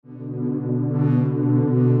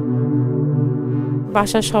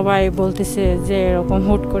বাসার সবাই বলতেছে যে এরকম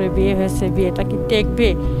হুট করে বিয়ে হয়েছে, বিয়েটা কি টেকবে?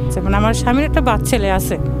 মানে আমার স্বামীর একটা বাচ্চা ছেলে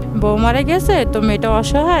আছে, বউ মারা গেছে, তো মেয়েটা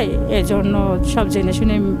অসহায়, এজন্য সব জেনে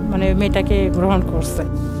শুনে মানে মেয়েটাকে গ্রহণ করছে।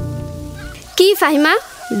 কি ফাহিমা,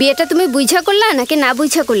 বিয়েটা তুমি বুঝা করলা নাকি না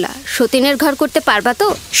বুঝা করলা? সতীনের ঘর করতে পারবা তো?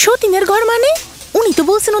 সতীনের ঘর মানে? উনি তো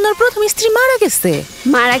বলছেন ওনার প্রথম স্ত্রী মারা গেছে।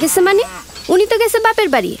 মারা গেছে মানে? উনি তো গেছে বাপের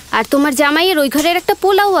বাড়ি, আর তোমার জামাইয়ের ওই ঘরের একটা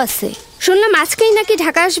পোলাও আছে। শুনলাম আজকেই নাকি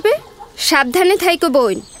ঢাকা আসবে। সাবধানে থাইকো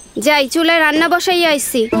বোন, যাই চুলায় রান্না বসাই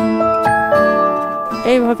আইছি।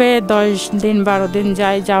 এইভাবে 10 দিন 12 দিন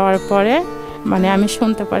যাওয়ার পরে মানে আমি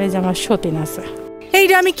শুনতে পারি যে আমার সতীন আছে।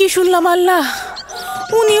 এইটা আমি কি শুনলাম আল্লাহ!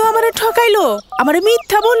 উনিও আমারে ঠকাইলো, আমারে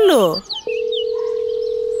মিথ্যা বললো।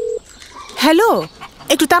 হ্যালো,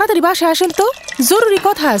 একটু তাড়াতাড়ি বাসায় আসেন তো, জরুরি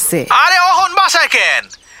কথা আছে। আরে অহন বাসায় কেন?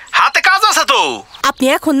 হাতে কাজ আছে তো। আপনি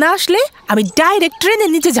এখন না আসলে আমি ডাইরেক্ট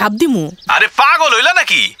ট্রেনের নিচে ঝাঁপ দিমু। আরে পাগল হইলা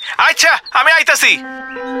নাকি? আচ্ছা আমি আইতাছি।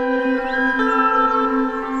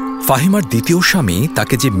 ফাহিমার দ্বিতীয় স্বামী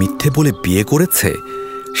তাকে যে মিথ্যে বলে বিয়ে করেছে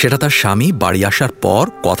সেটা তার স্বামী বাড়ি আসার পর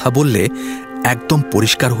কথা বললে একদম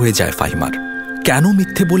পরিষ্কার হয়ে যায় ফাহিমার। কেন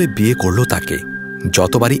মিথ্যে বলে বিয়ে করলো তাকে?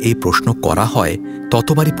 যতবারই এই প্রশ্ন করা হয়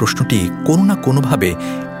ততবারই প্রশ্নটি কোনো না কোনোভাবে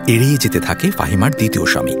এড়িয়ে যেতে থাকে ফাহিমার দ্বিতীয়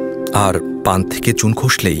স্বামী। আর পান থেকে চুন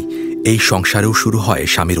খসলেই এই সংসারেও শুরু হয়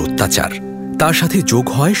স্বামীর অত্যাচার, তার সাথে যোগ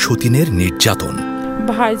হয় সতীনের নির্যাতন।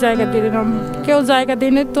 ভাই জায়গা দিলাম, কেউ জায়গা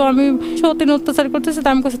দিনে, তো আমি সতীন অত্যাচার করতেছে,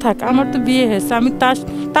 আমি কাছে থাক, আমার তো বিয়ে হয়েছে, আমি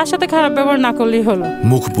তার সাথে খারাপ ব্যবহার না করলেই হলো।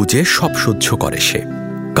 মুখ বুজে সব সহ্য করে সে,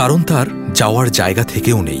 কারণ তার যাওয়ার জায়গা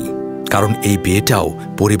থেকেও নেই। কারণ এই বিয়েটাও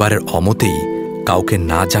পরিবারের অমতেই কাউকে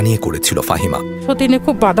না জানিয়ে করেছিল ফাহিমা। সতীনে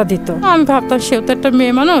খুব বাধা দিত। আমি ভাবতাম সেও তো একটা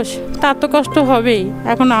মেয়ে মানুষ, তার তো কষ্ট হবেই।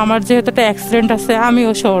 এখন আমার যেহেতু একটা অ্যাক্সিডেন্ট আছে,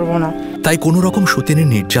 আমিও সরবো না। তাই কোনো রকম সতীনের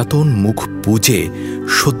নির্যাতন মুখ বুজে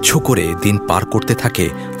সহ্য করে দিন পার করতে থাকে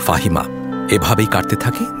ফাহিমা। এভাবেই কাটতে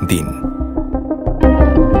থাকে দিন।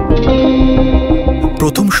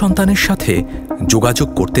 প্রথম সন্তানের সাথে যোগাযোগ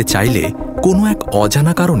করতে চাইলে কোনো এক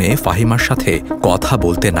অজানা কারণে ফাহিমার সাথে কথা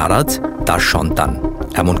বলতে নারাজ তার সন্তান,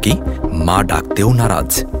 এমনকি মা ডাকতেও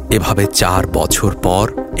নারাজ। এভাবে 4 বছর পর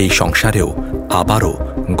এই সংসারেও আবারও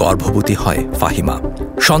গর্ভবতী হয় ফাহিমা।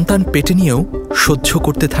 সন্তান পেটে নিয়েও সহ্য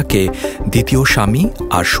করতে থাকে দ্বিতীয় স্বামী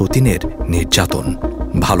আর সতীনের নির্যাতন।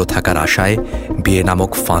 ভালো থাকার আশায় বিয়ে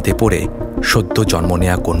নামক ফাঁদে পড়ে সদ্য জন্ম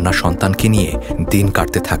নেয়া কন্যা সন্তানকে নিয়ে দিন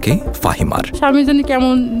কাটতে থাকে ফাহিমার। স্বামী জানি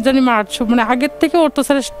কেমন জানি মারছ, মানে আগের থেকে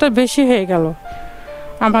অত্যাচারটা বেশি হয়ে গেল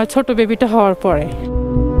আমার ছোট বেবিটা হওয়ার পরে।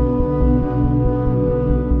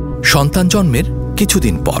 সন্তান জন্মের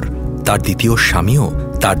কিছুদিন পর তার দ্বিতীয় স্বামীও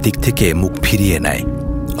তার দিক থেকে মুখ ফিরিয়ে নেয়।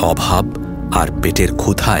 অভাব আর পেটের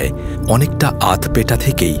ক্ষুধায় অনেকটা আধপেটা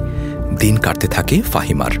থেকেই দিন কাটতে থাকে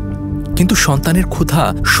ফাহিমার। কিন্তু সন্তানের ক্ষুধা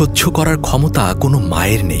সহ্য করার ক্ষমতা কোনো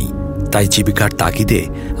মায়ের নেই, তাই জীবিকার তাগিদে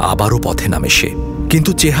আবারও পথে নামে সে।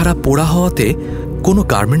 কিন্তু চেহারা পোড়া হওয়াতে কোনো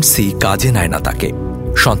গার্মেন্টসই কাজে নেয় না তাকে।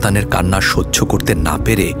 সন্তানের কান্না সহ্য করতে না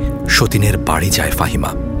পেরে সতীনের বাড়ি যায়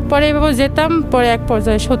ফাহিমা। পরে এভাবে যেতাম, পরে এক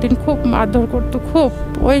পর্যায়ে সতীন খুব মারধর করতো, খুব।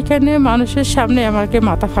 ওইখানে মানুষের সামনে আমাকে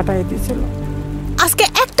মাথা ফাটাই দিয়েছিল। আজকে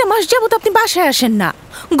 1 মাস যাবত আপনি বাসায় আসেন না,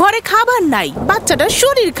 ঘরে খাবার নাই, বাচ্চাটার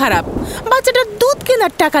শরীর খারাপ, বাচ্চাটার দুধ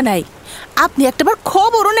কেনার টাকা নাই, আপনি একটাবার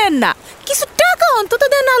খবরও নেন না, কিছু টাকা অন্তত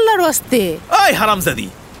দেন আল্লাহর ওয়াস্তে। ওই হারামজাদি,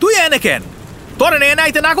 তুই এনে কেন? তোর এনে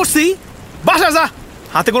আইতে না করছি? বাসা যা,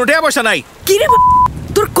 হাতে কোনো টাকা পয়সা নাই। কি রে,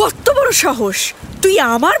 তোর কত বড় সাহস! তুই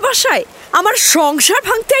আমার বাসায় আমার সংসার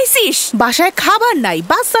ভাঙতে আইছিস? বাসায় খাবার নাই,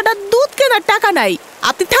 বাচ্চাটার দুধ কেনার টাকা নাই,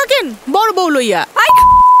 আপনি থাকেন বড় বউ লইয়া।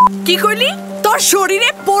 কি কইলি? তোর শরীরে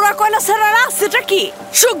পোড়া কয়লা ছাড়া সেটা কি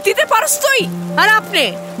সুখ দিতে পারস তুই? আর আপনি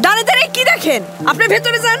দাঁড়ে দাঁড়ে কি দেখেন? আপনি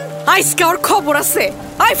ভেতরে যান, আজকে ওর খবর আছে।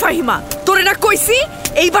 আই ফাহিমা, তোরে না কইছি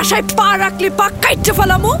এই বাসায় পা রাখলে পা কাইটে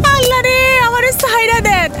ফেলামু? আল্লাহ রে, আমারে ছাইরা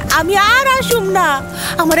দেন, আমি আর আসুম না,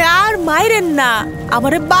 আমারে আর মাইরেন না,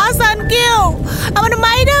 আমারে বাঁচান কেউ, আমারে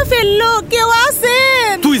মাইরা ফেললো কেউ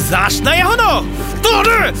আছেন? তুই যাস না এখনো?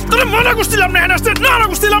 তোরে মানা করছিলাম না, না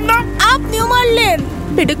করছিলাম না। আপনিও মারলেন,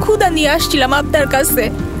 পেটে ক্ষুধা নিয়ে আসছিলাম আপনার কাছে,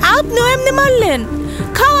 আপনিও এমনি মারলেন।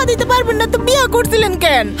 খাওয়া দিতে পারবেন না তো বিয়ে করছিলেন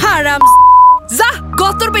কেন? হারাম, যা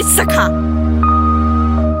গতর বেচ্চা খা।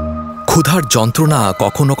 ক্ষুধার যন্ত্রণা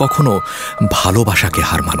কখনো কখনো ভালোবাসাকে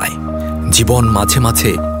হার মানায়। জীবন মাঝে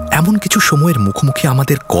মাঝে এমন কিছু সময়ের মুখোমুখি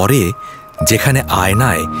আমাদের করে যেখানে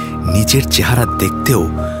আয়নায় নিজের চেহারা দেখতেও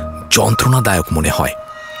যন্ত্রণাদায়ক মনে হয়।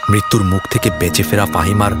 মৃত্যুর মুখ থেকে বেঁচে ফেরা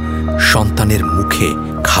ফাহিমার সন্তানের মুখে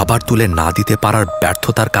খাবার তুলে না দিতে পারার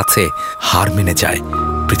ব্যর্থতার কাছে হার মেনে যায়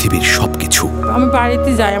পৃথিবীর সবকিছু। আমি বাড়িতে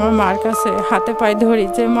যাই আমার মার কাছে, হাতে পায়ে ধরি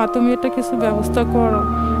যে মা তুমি এটা কিছু ব্যবস্থা করো,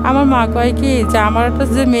 আমার মা কয় কি যে আমার একটা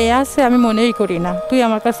যে মেয়ে আছে আমি মনেই করি না, তুই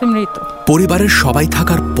আমার কাছে মৃত। পরিবারের সবাই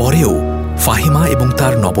থাকার পরেও ফাহিমা এবং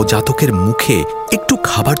তার নবজাতকের মুখে একটু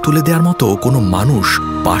খাবার তুলে দেওয়ার মতো কোনো মানুষ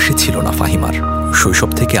পাশে ছিল না ফাহিমার। শৈশব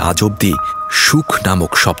থেকে আজ অবধি সুখ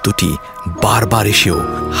নামক শব্দটি বারবার এসেও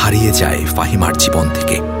হারিয়ে যায় ফাহিমার জীবন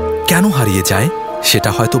থেকে। কেন হারিয়ে যায় সেটা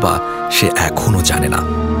হয়তোবা সে এখনো জানে না।